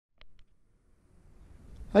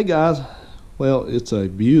Hey guys, well, it's a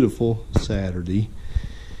beautiful Saturday,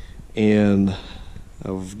 and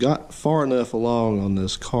I've got far enough along on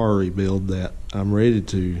this car rebuild that I'm ready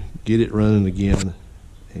to get it running again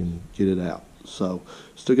and get it out. So,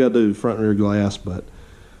 still got to do front and rear glass, but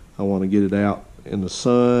I want to get it out in the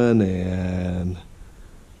sun and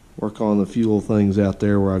work on the few little things out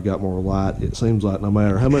there where I've got more light. It seems like no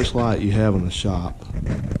matter how much light you have in the shop,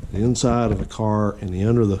 the inside of a car and the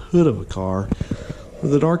under the hood of a car are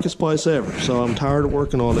the darkest place ever. So I'm tired of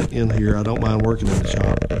working on it in here. I don't mind working in the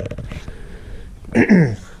shop.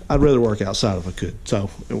 I'd rather work outside if I could. So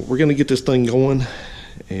we're going to get this thing going,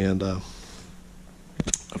 and I've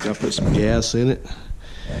got to put some gas in it,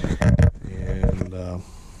 and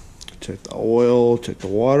check the oil, check the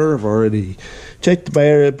water. I've already checked the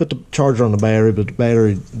battery, put the charger on the battery, but the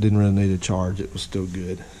battery didn't really need a charge. It was still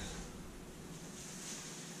good.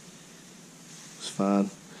 It's fine.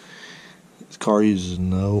 This car uses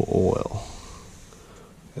no oil.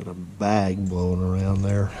 Got a bag blowing around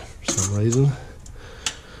there for some reason.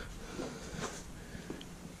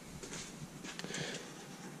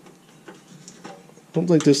 Don't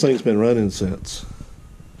think this thing's been running since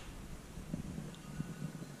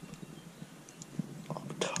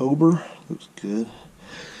October. Looks good.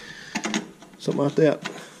 Something like that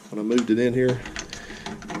when I moved it in here.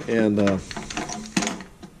 And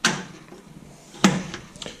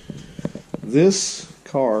this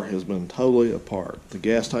car has been totally apart. The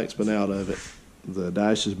gas tank's been out of it, the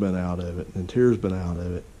dash has been out of it, the interior's been out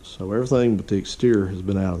of it. So everything but the exterior has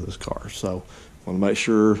been out of this car. So I want to make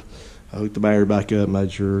sure I hooked the battery back up,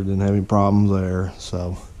 made sure it didn't have any problems there.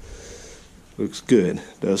 So looks good.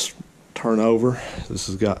 Does turn over. This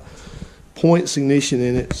has got points ignition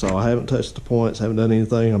in it, so I haven't touched the points, haven't done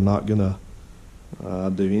anything. I'm not gonna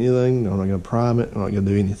do anything. I'm not gonna prime it. I'm not gonna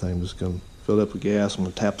do anything. I'm just gonna fill it up with gas. I'm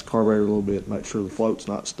gonna tap the carburetor a little bit, make sure the float's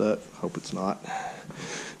not stuck. Hope it's not.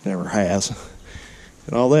 Never has.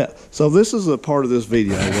 And all that. So this is a part of this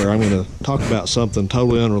video where I'm going to talk about something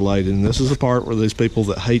totally unrelated, and this is the part where these people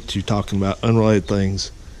that hate you talking about unrelated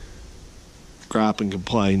things gripe and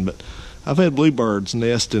complain. But I've had bluebirds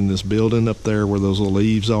nest in this building up there where those little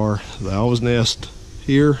leaves are. They always nest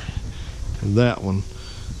here and that one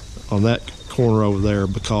on that corner over there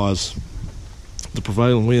because the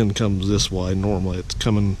prevailing wind comes this way. Normally it's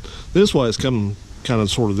coming this way, it's coming kind of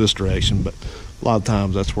sort of this direction, but a lot of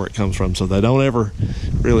times that's where it comes from. So they don't ever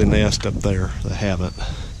really nest up there. They haven't.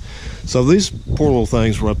 So these poor little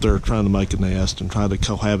things were up there trying to make a nest and try to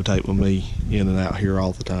cohabitate with me in and out here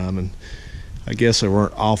all the time. And I guess they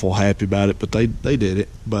weren't awful happy about it, but they did it.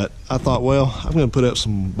 But I thought, well, I'm going to put up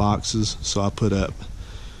some boxes. So I put up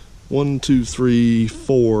 1, 2, 3,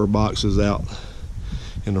 4 boxes out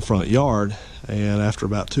in the front yard. And after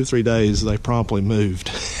about 2-3 days, they promptly moved.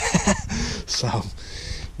 So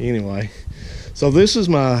anyway. So this is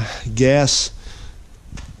my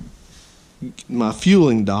my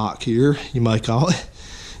fueling dock here, you may call it,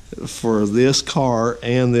 for this car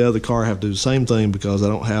and the other car. I have to do the same thing because I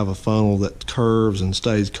don't have a funnel that curves and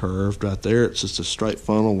stays curved right there. It's just a straight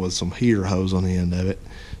funnel with some heater hose on the end of it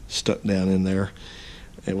stuck down in there,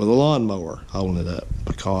 and with a lawnmower holding it up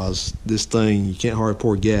because this thing, you can't hardly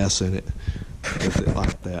pour gas in it with it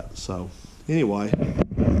like that. So anyway,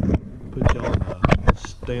 put y'all in a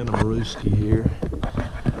stand of Marooski here,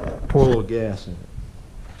 pour a little gas in it.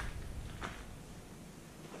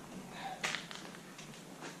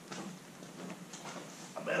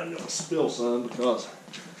 I bet I'm going to spill some because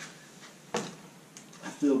I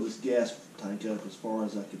filled this gas tank up as far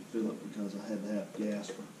as I could fill it because I had to have gas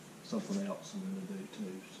for something else I'm going to do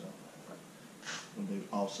too. So I'm going to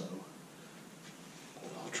do also.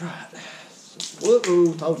 I'll try it.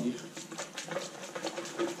 Whoa, told you.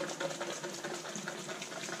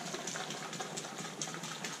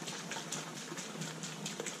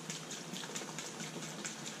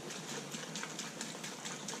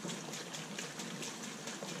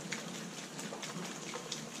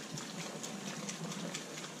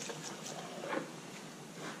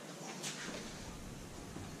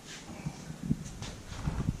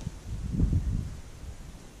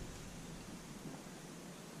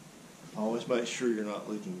 Always make sure you're not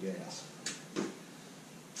leaking gas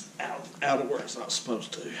out of where it's not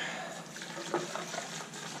supposed to.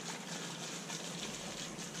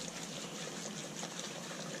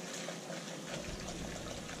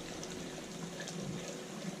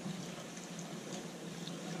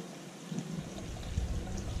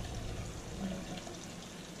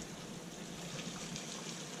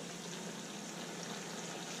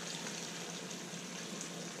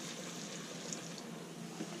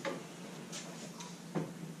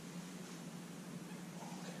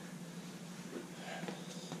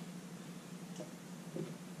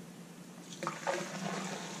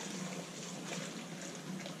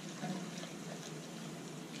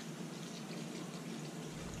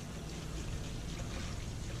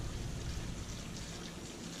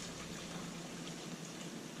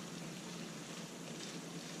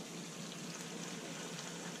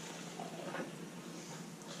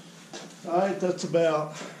 Alright, that's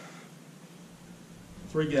about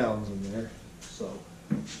 3 gallons in there. So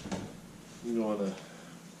I'm going to,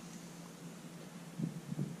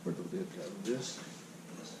 where the lid go with this?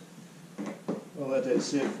 I'll let that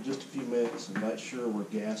sit for just a few minutes and make sure we're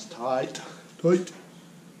gas tight.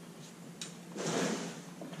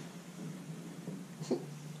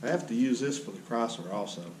 I have to use this for the Chrysler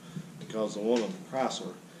also, because the one on the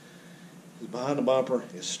Chrysler is behind the bumper,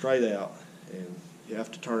 it's straight out, and you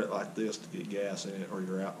have to turn it like this to get gas in it, or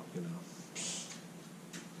you're out, you know.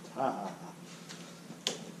 I'm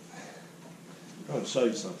going to show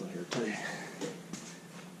you something here too.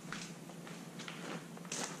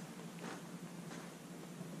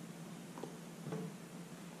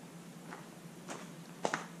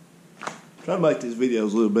 Try to make these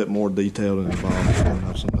videos a little bit more detailed and involved.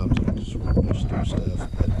 Sometimes I just rush through stuff.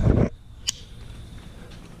 But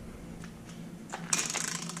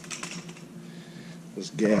this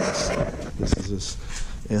gas, this is this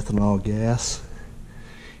ethanol gas.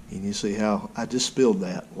 And you see how I just spilled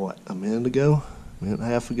that, what, a minute ago? A minute and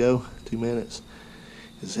a half ago? 2 minutes?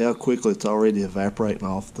 This is how quickly it's already evaporating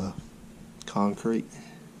off the concrete.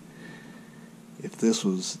 If this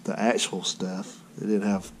was the actual stuff, it didn't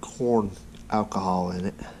have corn alcohol in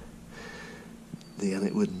it, then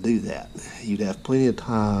it wouldn't do that. You'd have plenty of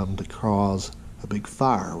time to cause a big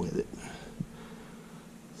fire with it.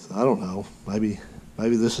 So I don't know, maybe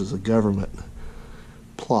this is a government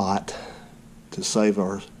plot to save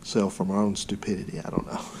ourselves from our own stupidity. I don't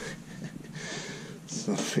know.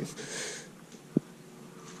 So,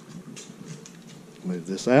 move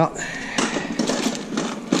this out.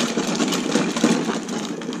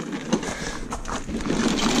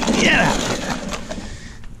 Yeah.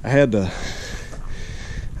 I had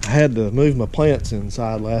to move my plants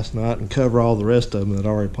inside last night and cover all the rest of them that I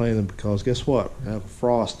already planted, because guess what? I have a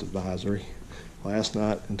frost advisory last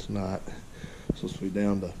night and tonight. It's supposed to be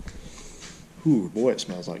down to, ooh boy, it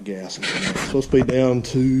smells like gas. It's supposed to be down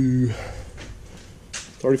to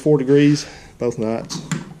 34 degrees both nights.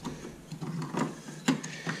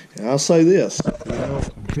 And I'll say this, you know,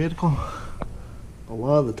 I'm critical a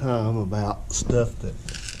lot of the time about stuff that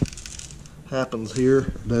happens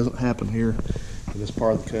here, doesn't happen here in this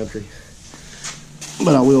part of the country.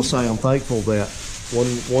 But I will say I'm thankful that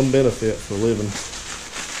one benefit for living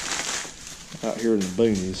out here in the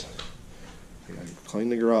boonies, I gotta clean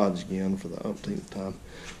the garage again for the umpteenth time.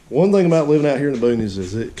 One thing about living out here in the boonies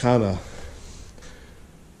is it kind of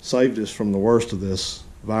saved us from the worst of this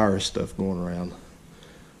virus stuff going around.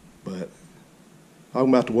 But talking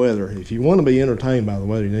about the weather, if you want to be entertained by the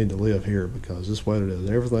weather, you need to live here, because this weather does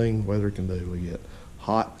everything weather can do. We get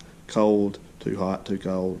hot, cold, too hot, too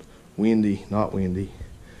cold, windy, not windy,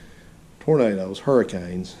 tornadoes,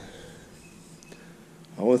 hurricanes.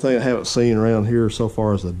 The only thing I haven't seen around here so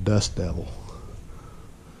far is the dust devil.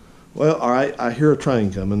 Well, all right, I hear a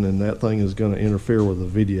train coming, and that thing is going to interfere with the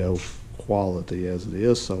video quality as it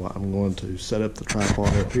is, so I'm going to set up the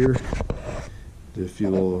tripod up here. Do a few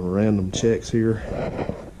little random checks here,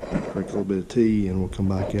 drink a little bit of tea, and we'll come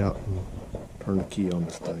back out and turn the key on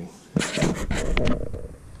this thing.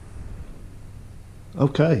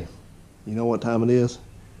 Okay, you know what time it is?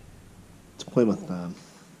 It's Plymouth time.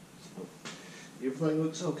 Everything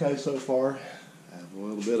looks okay so far. I have a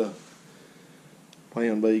little bit of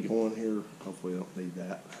plan B going here. Hopefully I don't need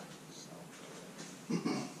that.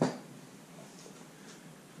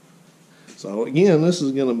 So again, this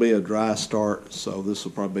is going to be a dry start, so this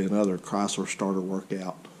will probably be another Chrysler starter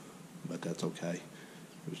workout, but that's okay.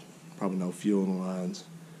 There's probably no fuel in the lines.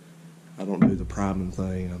 I don't do the priming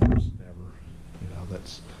thing. I'm just never, you know,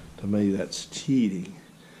 that's, to me, that's cheating.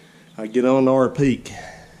 I get on the R-Peak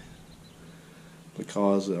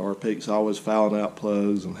because the R-Peak's always fouling out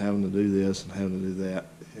plugs and having to do this and having to do that,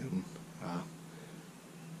 and I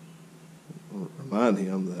remind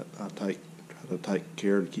him that I try to take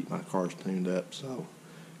care to keep my cars tuned up, so you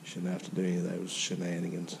shouldn't have to do any of those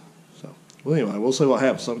shenanigans. So, well, anyway, we'll see what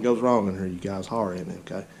happens. Something goes wrong in here, you guys holler at me,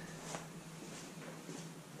 okay?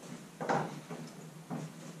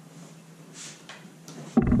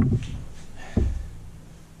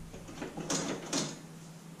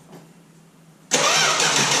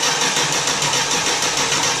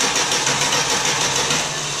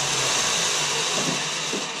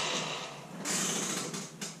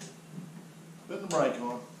 Put the brake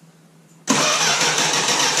on.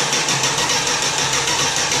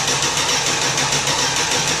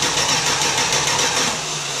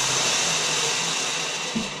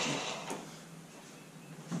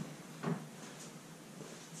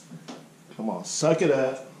 Come on, suck it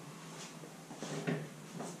up.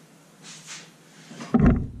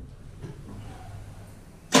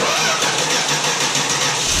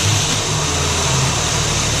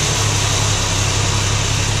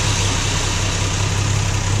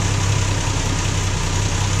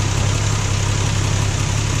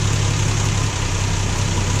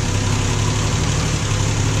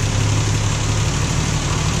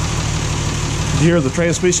 You hear the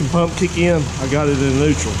transmission pump kick in, I got it in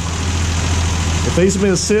neutral. If these have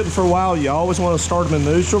been sitting for a while, you always want to start them in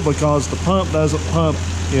neutral because the pump doesn't pump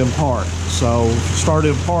in park. So if you start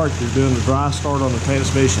in park, you're doing the dry start on the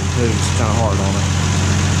transmission too. It's kind of hard on it.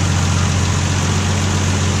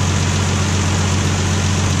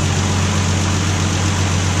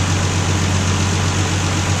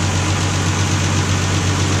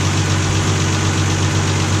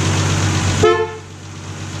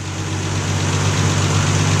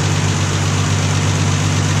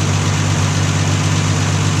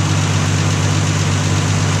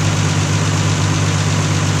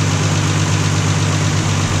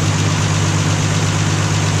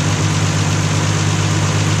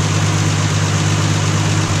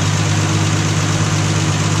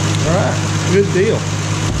 Good deal.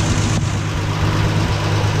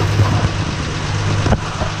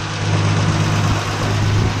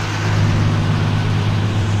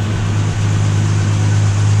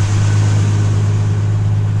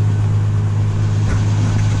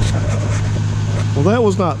 Well, that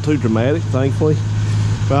was not too dramatic, thankfully.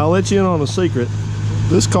 But I'll let you in on a secret.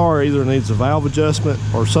 This car either needs a valve adjustment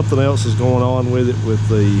or something else is going on with it with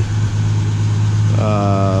the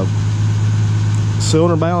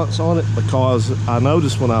cylinder balance on it, because I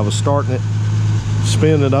noticed when I was starting it,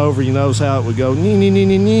 spinning it over, you notice how it would go.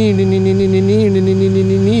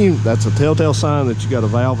 That's a telltale sign that you got a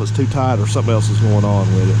valve that's too tight or something else is going on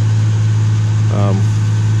with it.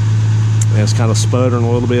 And it's kind of sputtering a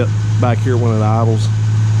little bit back here when it idles.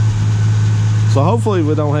 So hopefully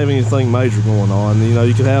we don't have anything major going on. You know,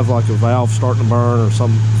 you could have like a valve starting to burn or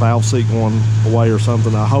some valve seat going away or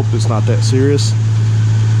something. I hope it's not that serious,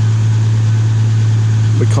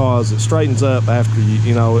 because it straightens up after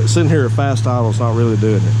you know, it's sitting here at fast idle, it's not really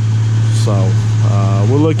doing it. So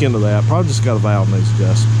we'll look into that. Probably just got a valve needs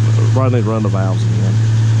adjustment. Probably need to run the valves again.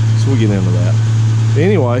 So we'll get into that.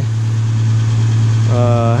 Anyway,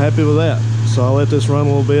 happy with that. So I'll let this run a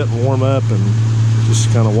little bit and warm up and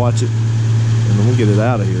just kind of watch it, and then we'll get it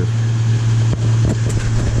out of here.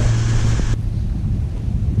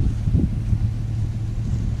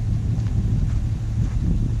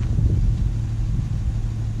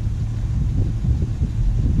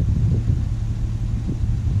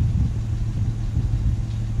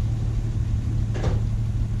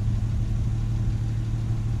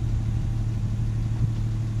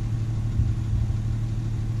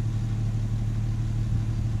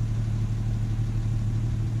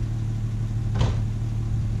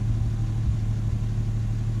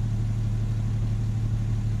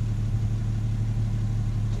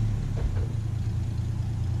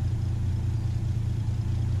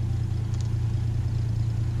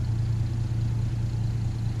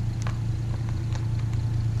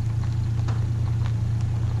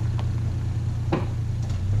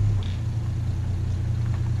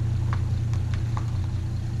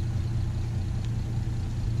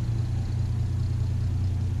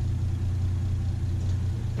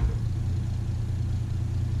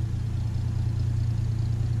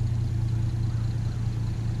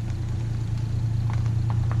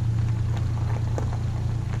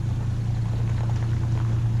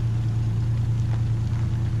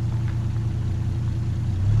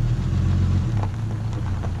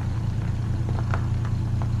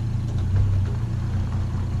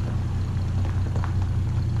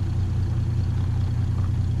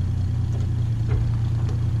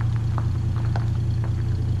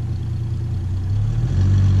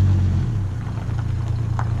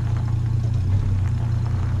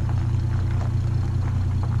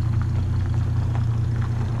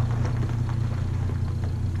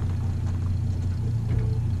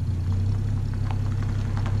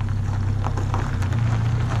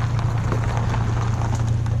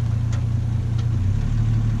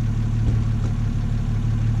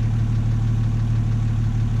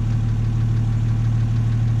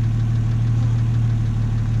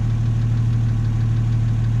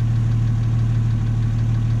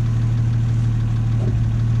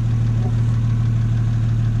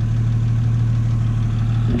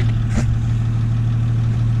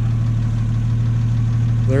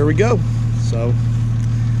 There we go. So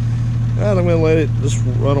right, I'm gonna let it just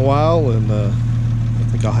run a while, and I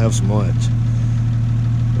think I'll have some lunch.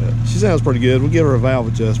 But she sounds pretty good. We'll give her a valve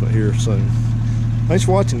adjustment here soon. Thanks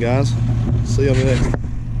for watching, guys. See you on the next.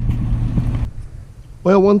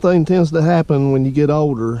 Well, one thing tends to happen when you get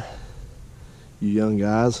older, you young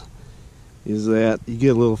guys, is that you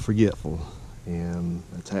get a little forgetful, and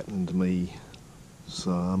that's happening to me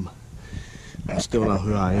some. I still know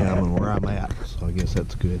who I am and where I'm at, so I guess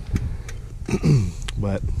that's good.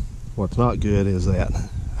 But what's not good is that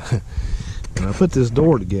when I put this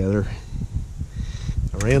door together,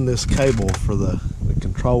 ran this cable for the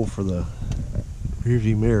control for the rear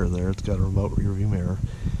view mirror there. It's got a remote rear view mirror.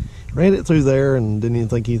 Ran it through there and didn't even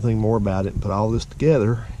think anything more about it and put all this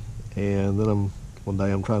together. And then one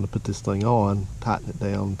day I'm trying to put this thing on, tighten it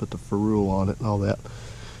down, put the ferrule on it and all that,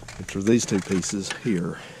 which are these two pieces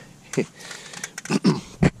here.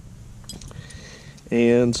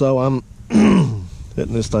 And so I'm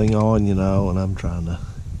putting this thing on, you know, and I'm trying to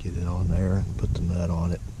get it on there and put the nut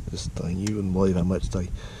on it. This thing, you wouldn't believe how much they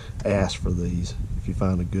ask for these if you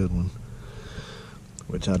find a good one,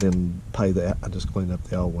 which I didn't pay that. I just cleaned up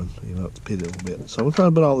the old one, you know, it's pitted a little bit. So I'm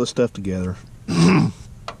trying to put all this stuff together. And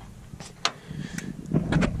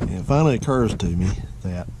it finally occurs to me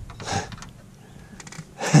that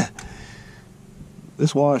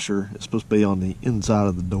this washer is supposed to be on the inside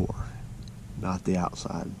of the door, not the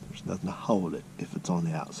outside. There's nothing to hold it if it's on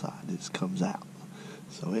the outside. It just comes out.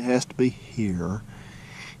 So it has to be here,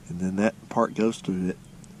 and then that part goes through it,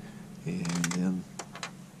 and then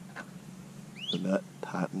the nut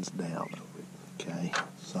tightens down over it. Okay,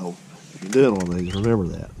 so if you're doing one of these, remember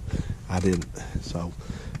that. I didn't. So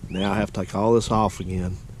now I have to take all this off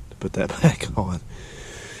again to put that back on.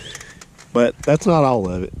 But that's not all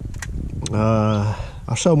of it.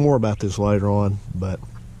 I'll show more about this later on, but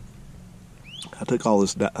I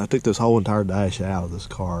took this whole entire dash out of this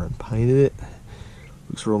car and painted it.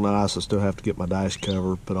 Looks real nice. I still have to get my dash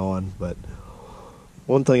cover put on, but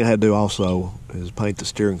one thing I had to do also is paint the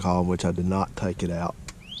steering column, which I did not take it out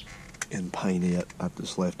and paint it. I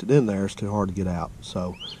just left it in there. It's too hard to get out.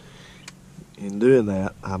 So in doing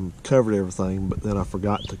that, I covered everything, but then I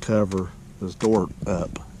forgot to cover this door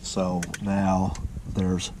up. So now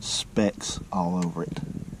there's specks all over it.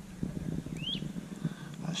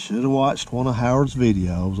 I should have watched one of Howard's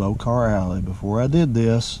videos, Old Car Alley, before I did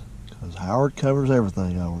this, because Howard covers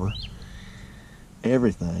everything over.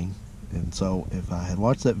 Everything. And so if I had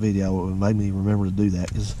watched that video, it would have made me remember to do that.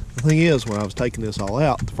 Because the thing is, when I was taking this all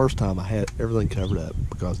out, the first time I had everything covered up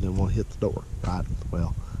because I didn't want to hit the door, right?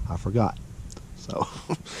 Well, I forgot. So,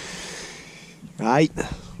 right,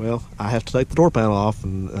 well, I have to take the door panel off,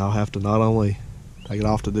 and I'll have to not only take it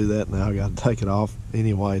off to do that, now I got to take it off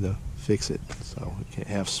anyway to fix it. So we can't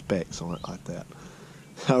have specks on it like that.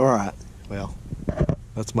 All right, well,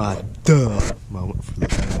 that's my duh moment for the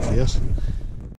day, I guess.